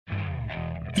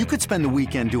You could spend the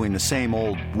weekend doing the same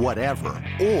old whatever,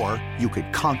 or you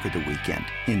could conquer the weekend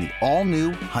in the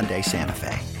all-new Hyundai Santa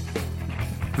Fe.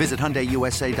 Visit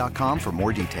HyundaiUSA.com for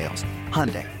more details.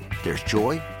 Hyundai, there's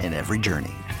joy in every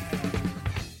journey.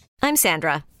 I'm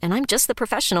Sandra, and I'm just the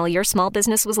professional your small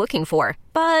business was looking for.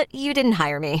 But you didn't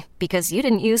hire me because you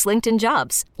didn't use LinkedIn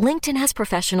Jobs. LinkedIn has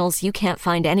professionals you can't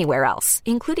find anywhere else,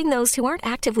 including those who aren't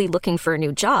actively looking for a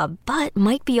new job, but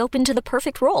might be open to the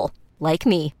perfect role, like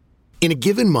me. In a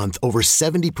given month, over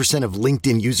 70% of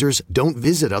LinkedIn users don't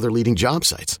visit other leading job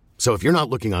sites. So if you're not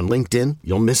looking on LinkedIn,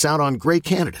 you'll miss out on great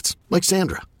candidates like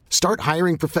Sandra. Start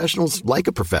hiring professionals like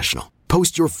a professional.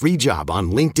 Post your free job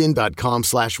on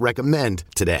linkedin.com/recommend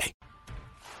today.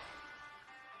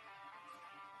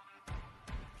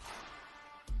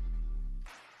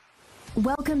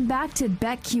 Welcome back to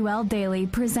BetQL Daily,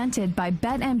 presented by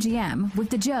BetMGM with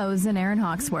the Joes and Aaron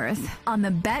Hawksworth on the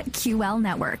BetQL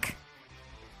Network.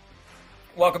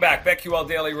 Welcome back. BetQL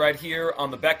Daily right here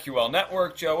on the BetQL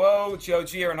Network. Joe O, Joe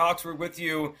G, Aaron Hawksworth with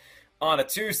you on a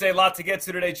Tuesday. A lot to get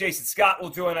to today. Jason Scott will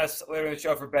join us later in the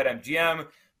show for BetMGM.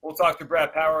 We'll talk to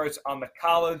Brad Powers on the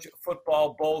college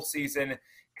football bowl season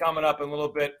coming up in a little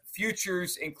bit.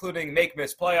 Futures, including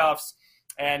make-miss playoffs,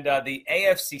 and the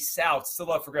AFC South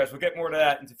still up for grabs. We'll get more to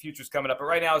that into futures coming up. But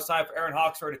right now it's time for Aaron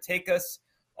Hawksworth to take us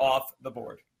off the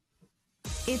board.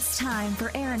 It's time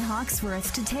for Aaron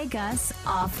Hawksworth to take us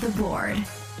off the board.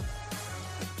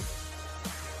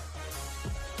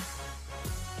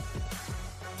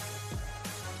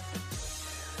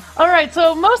 All right,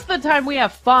 so most of the time we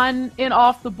have fun in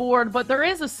Off the Board, but there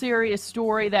is a serious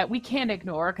story that we can't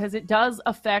ignore because it does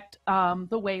affect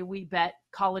the way we bet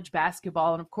college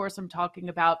basketball. And of course, I'm talking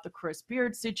about the Chris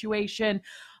Beard situation.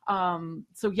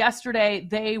 So yesterday,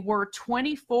 they were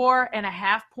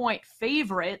 24.5-point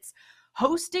favorites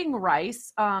hosting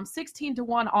Rice,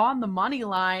 16-1 on the money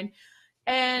line.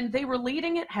 And they were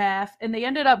leading at half, and they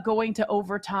ended up going to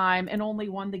overtime and only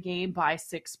won the game by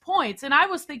 6 points. And I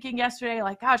was thinking yesterday,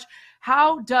 like, gosh,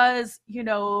 how does,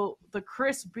 the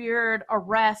Chris Beard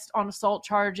arrest on assault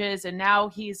charges, and now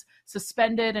he's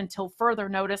suspended until further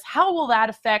notice, how will that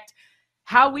affect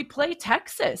how we play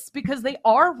Texas? Because they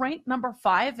are ranked number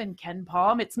 5 in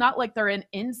KenPom. It's not like they're an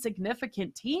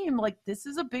insignificant team. Like, this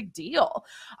is a big deal.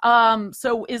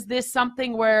 So is this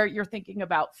something where you're thinking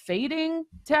about fading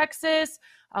Texas?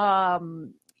 Or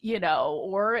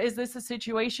is this a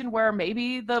situation where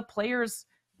maybe the players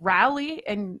rally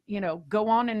and, go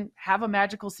on and have a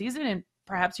magical season, and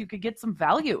perhaps you could get some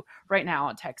value right now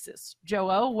on Texas?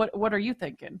 Joe O, what are you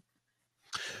thinking?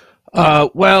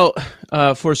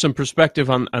 For some perspective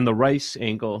on the Rice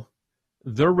angle,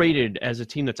 they're rated as a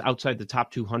team that's outside the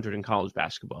top 200 in college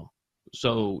basketball.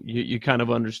 So you kind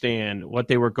of understand what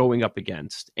they were going up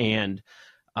against. And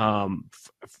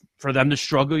for them to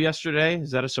struggle yesterday,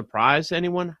 is that a surprise to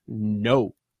anyone?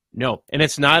 No. And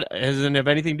it doesn't have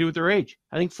anything to do with their age.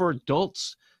 I think for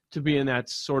adults to be in that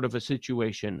sort of a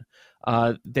situation,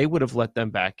 they would have let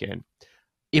them back in.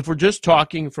 If we're just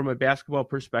talking from a basketball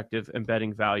perspective and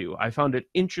betting value, I found it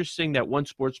interesting that one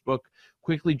sportsbook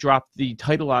quickly dropped the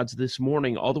title odds this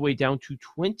morning all the way down to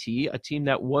 20, a team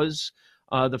that was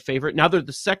the favorite. Now they're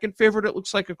the second favorite, it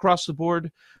looks like, across the board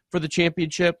for the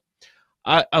championship.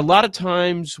 A lot of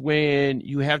times when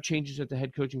you have changes at the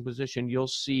head coaching position, you'll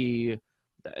see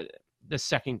the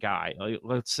second guy,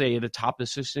 let's say the top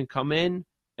assistant, come in,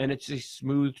 and it's a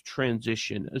smooth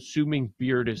transition, assuming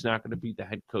Beard is not going to be the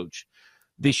head coach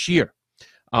this year.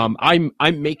 I'm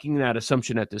making that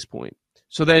assumption at this point.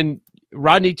 So then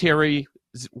Rodney Terry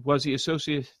was the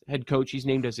associate head coach. He's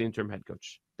named as the interim head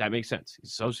coach. That makes sense.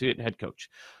 He's associate head coach.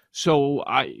 So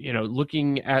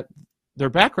looking at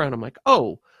their background, I'm like,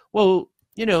 oh, well,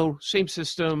 same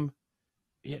system.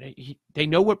 They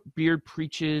know what Beard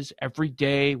preaches every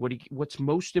day, what's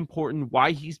most important, why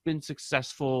he's been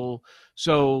successful.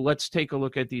 So let's take a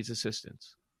look at these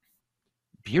assistants.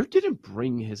 Beard didn't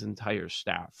bring his entire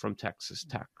staff from Texas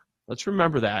Tech. Let's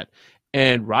remember that.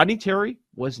 And Rodney Terry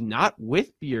was not with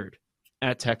Beard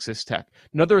at Texas Tech.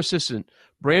 Another assistant,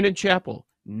 Brandon Chappell,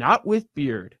 not with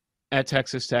Beard at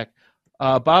Texas Tech.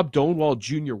 Bob Donewall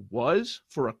Jr. was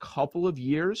for a couple of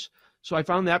years. So I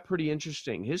found that pretty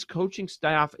interesting. His coaching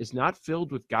staff is not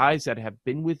filled with guys that have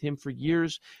been with him for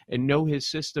years and know his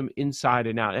system inside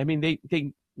and out. I mean,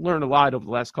 they learn a lot over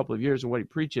the last couple of years and what he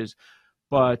preaches.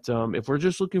 But if we're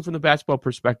just looking from the basketball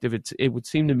perspective, it would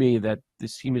seem to me that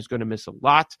this team is going to miss a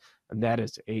lot, and that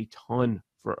is a ton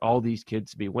for all these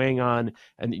kids to be weighing on.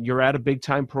 And you're at a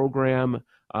big-time program.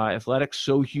 Athletics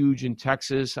so huge in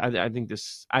Texas. I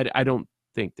don't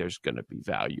think there's going to be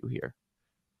value here.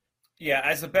 Yeah,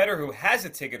 as a bettor who has a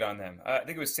ticket on them, I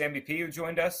think it was Sammy P who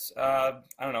joined us, I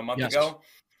don't know, a month ago,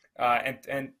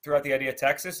 and threw out the idea of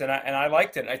Texas, and I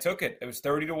liked it. I took it. It was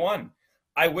 30-1.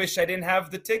 I wish I didn't have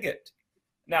the ticket.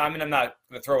 Now, I mean, I'm not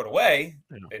going to throw it away.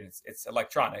 It's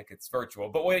electronic. It's virtual.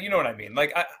 But you know what I mean?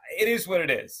 Like, it is what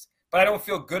it is. But I don't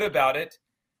feel good about it.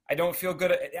 I don't feel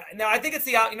good. Now, I think it's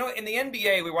in the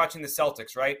NBA, we're watching the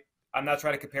Celtics, right? I'm not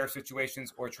trying to compare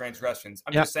situations or transgressions.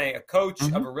 I'm just saying a coach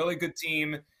of a really good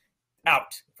team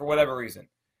out for whatever reason.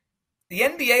 The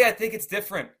NBA, I think it's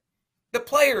different. The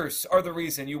players are the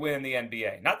reason you win in the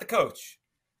NBA, not the coach.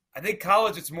 I think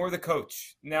college, it's more the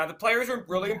coach. Now, the players are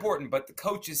really important, but the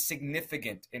coach is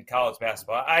significant in college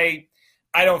basketball. I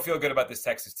don't feel good about this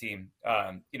Texas team,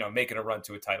 making a run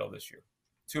to a title this year.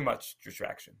 Too much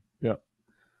distraction. Yeah.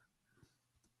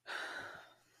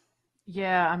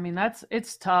 Yeah, I mean,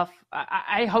 it's tough.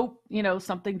 I hope,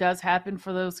 something does happen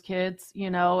for those kids,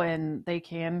 and they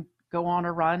can go on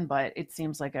a run, but it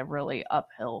seems like a really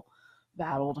uphill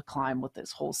battle to climb with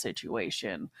this whole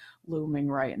situation looming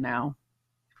right now.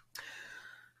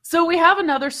 So we have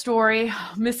another story.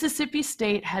 Mississippi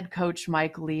State head coach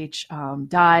Mike Leach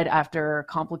died after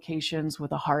complications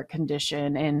with a heart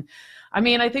condition. And I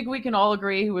mean, I think we can all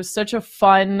agree he was such a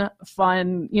fun,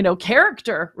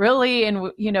 character, really.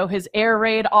 And, his air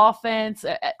raid offense.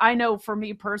 I know for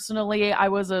me personally, I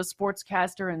was a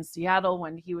sportscaster in Seattle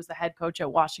when he was the head coach at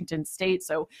Washington State.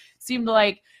 So it seemed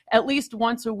like at least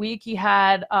once a week he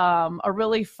had a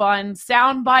really fun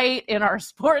soundbite in our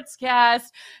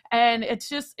sportscast. And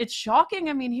it's shocking.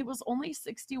 I mean, he was only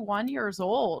 61 years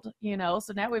old,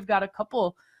 so now we've got a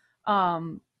couple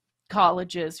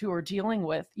colleges who are dealing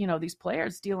with, these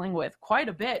players dealing with quite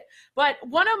a bit. But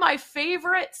one of my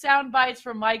favorite sound bites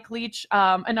from Mike Leach,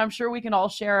 and I'm sure we can all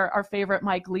share our favorite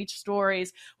Mike Leach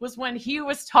stories, was when he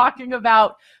was talking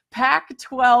about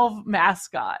Pac-12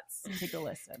 mascots. Take a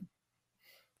listen.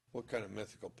 What kind of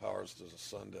mythical powers does a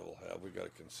Sun Devil have? We've got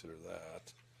to consider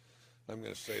that. I'm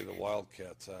going to say the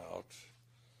Wildcat's out.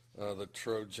 The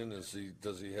Trojan,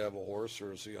 does he have a horse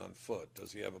or is he on foot?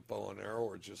 Does he have a bow and arrow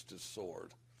or just his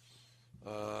sword?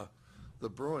 The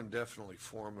Bruin, definitely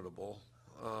formidable.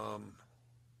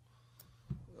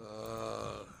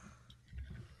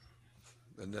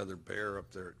 Another bear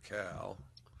up there at Cal.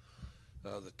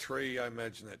 The tree, I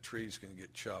imagine that tree's going to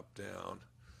get chopped down.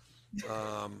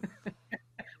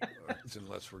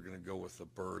 Unless we're going to go with the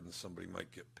bird and somebody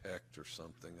might get pecked or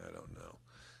something. I don't know.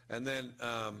 And then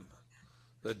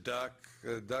the duck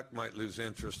might lose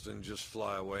interest and just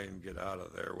fly away and get out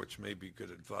of there, which may be good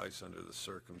advice under the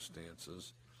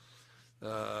circumstances.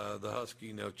 The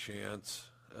husky, no chance.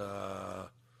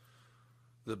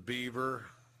 The beaver,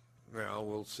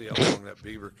 we'll see how long that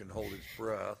beaver can hold his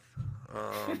breath.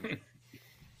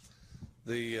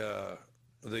 The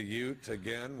ute,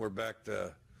 again, we're back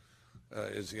to,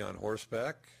 is he on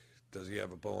horseback? Does he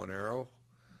have a bow and arrow?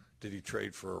 Did he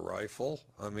trade for a rifle?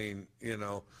 I mean,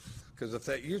 because if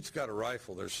that ute's got a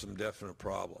rifle, there's some definite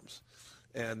problems.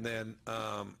 And then,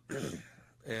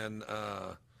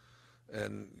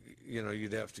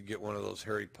 you'd have to get one of those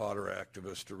Harry Potter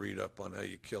activists to read up on how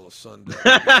you kill a sun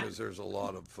devil because there's a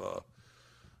lot of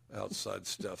outside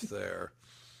stuff there.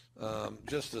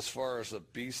 Just as far as a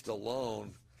beast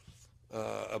alone,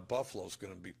 a buffalo's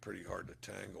going to be pretty hard to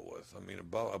tangle with. I mean,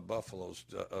 a buffalo's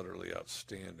utterly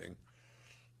outstanding.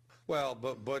 Well,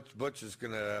 but Butch is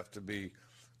going to have to be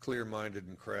clear-minded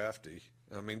and crafty.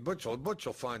 I mean, Butch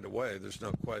will find a way. There's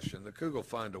no question. The Cougar will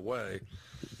find a way.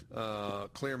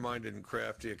 Clear-minded and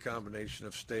crafty, a combination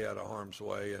of stay out of harm's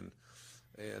way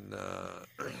and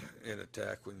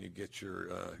attack when you get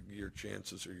your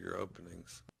chances or your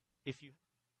openings. If you.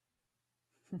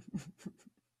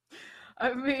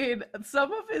 I mean,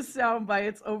 some of his sound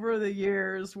bites over the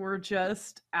years were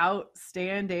just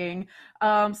outstanding.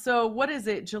 So what is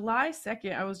it? July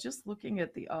 2nd. I was just looking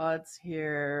at the odds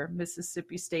here.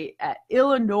 Mississippi State at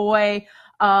Illinois.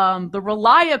 The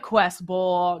ReliaQuest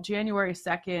Bowl, January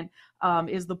 2nd,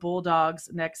 is the Bulldogs'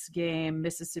 next game.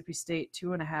 Mississippi State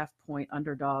 2.5-point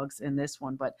underdogs in this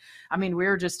one. But I mean, we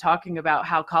were just talking about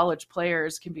how college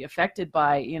players can be affected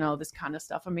by, this kind of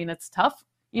stuff. I mean, it's tough,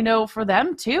 for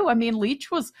them too. I mean, Leach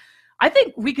I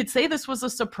think we could say this was a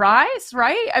surprise,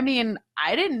 right? I mean,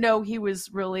 I didn't know he was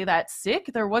really that sick.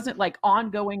 There wasn't like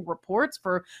ongoing reports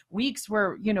for weeks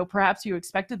where, perhaps you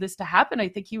expected this to happen. I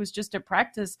think he was just at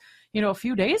practice, a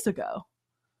few days ago.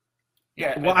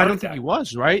 Yeah. Well, I don't think he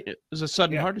was, right? It was a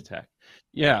sudden heart attack.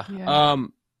 Yeah.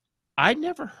 I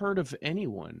never heard of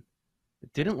anyone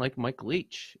that didn't like Mike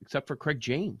Leach except for Craig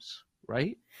James,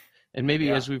 right? And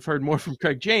maybe as we've heard more from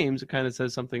Craig James, it kind of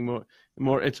says something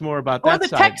more. It's more about or that the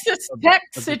side Texas of Tech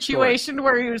the situation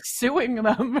where he was suing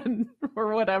them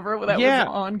or whatever that was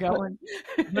ongoing.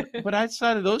 But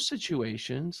outside of those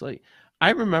situations, like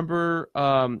I remember,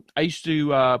 I used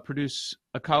to produce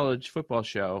a college football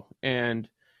show, and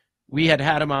we had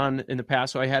him on in the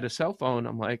past. So I had a cell phone.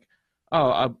 I'm like,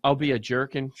 oh, I'll be a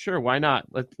jerk, and sure, why not?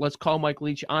 Let's call Mike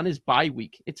Leach on his bye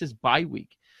week. It's his bye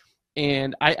week.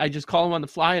 And I just call him on the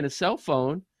fly on his cell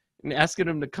phone and asking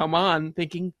him to come on,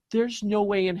 thinking there's no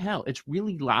way in hell. It's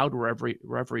really loud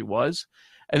wherever he was.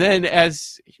 And then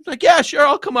as he's like, yeah, sure,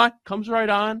 I'll come on. Comes right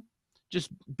on, just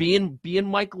being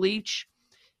Mike Leach.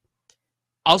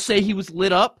 I'll say he was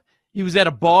lit up. He was at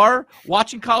a bar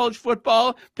watching college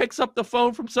football, picks up the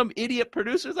phone from some idiot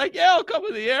producer. He's like, yeah, I'll come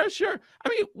in the air, sure. I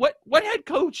mean, what head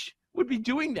coach would be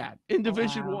doing that in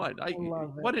Division I?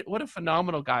 What a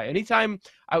phenomenal guy. Anytime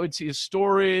I would see a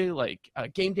story, like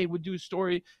Game Day would do a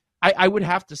story, I would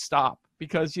have to stop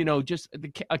because, just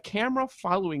a camera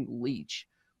following Leach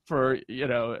for,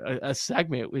 a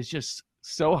segment was just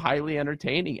so highly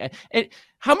entertaining. And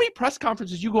how many press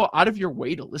conferences you go out of your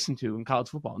way to listen to in college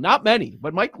football? Not many,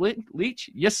 but Mike Leach,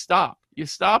 you stop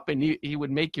and he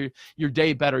would make your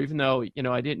day better, even though,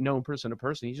 I didn't know him person to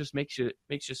person. He just makes you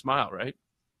smile, right?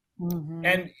 Mm-hmm.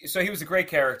 And so he was a great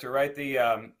character, right?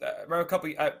 I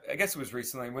remember I guess it was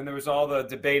recently when there was all the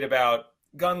debate about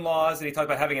gun laws, and he talked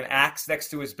about having an axe next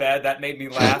to his bed. That made me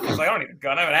laugh. I was like, I don't need a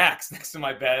gun. I have an axe next to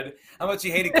my bed. How much he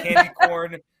hated candy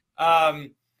corn.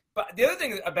 But the other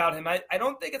thing about him, I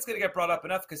don't think it's going to get brought up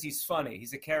enough because he's funny.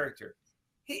 He's a character.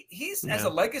 He's has a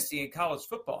legacy in college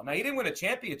football. Now, he didn't win a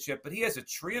championship, but he has a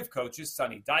tree of coaches,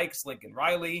 Sonny Dykes, Lincoln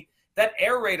Riley. That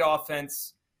air raid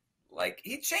offense,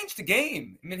 he changed the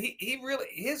game. I mean,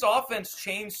 his offense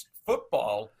changed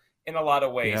football in a lot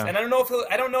of ways. Yeah. And I don't know if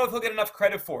he'll get enough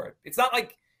credit for it. It's not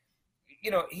like,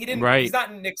 he didn't. Right. He's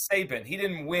not Nick Saban. He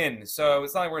didn't win, so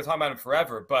it's not like we're talking about him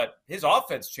forever. But his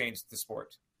offense changed the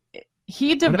sport.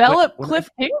 He developed Cliff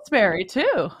Kingsbury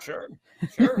too. Sure.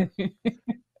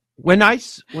 When I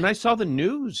saw the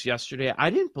news yesterday, I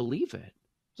didn't believe it.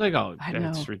 It's like, oh,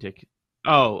 that's ridiculous.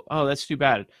 Oh, that's too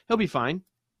bad. He'll be fine.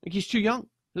 He's too young.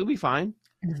 He'll be fine.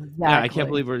 Exactly. Yeah, I can't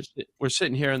believe we're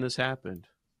sitting here and this happened.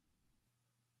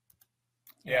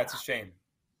 Yeah, it's a shame.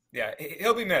 Yeah,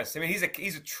 he'll be missed. I mean, he's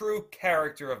a true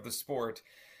character of the sport.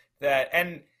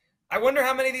 And I wonder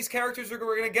how many of these characters we're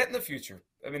going to get in the future.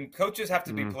 I mean, coaches have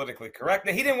to be politically correct.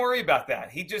 He didn't worry about that.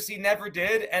 He never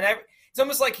did. And it's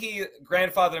almost like he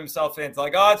grandfathered himself into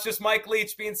it's just Mike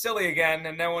Leach being silly again.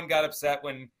 And no one got upset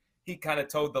when he kind of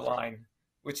towed the line,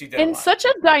 which he did. And such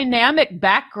a dynamic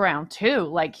background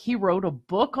too. He wrote a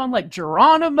book on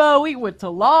Geronimo. He went to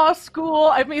law school.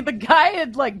 I mean, the guy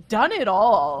had done it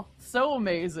all. So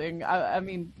amazing. I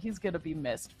mean, he's going to be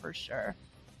missed for sure.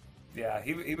 Yeah,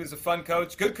 he was a fun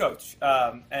coach, good coach.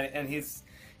 And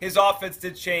his offense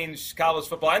did change college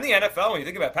football and the NFL. When you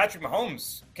think about it, Patrick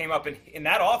Mahomes came up in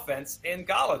that offense in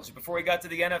college before he got to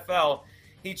the NFL.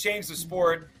 He changed the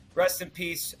sport. Rest in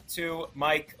peace to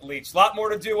Mike Leach. A lot more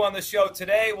to do on the show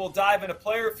today. We'll dive into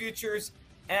player futures,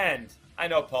 and I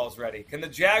know Paul's ready. Can the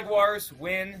Jaguars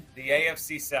win the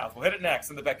AFC South? We'll hit it next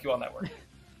on the BetQL Network.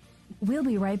 We'll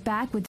be right back with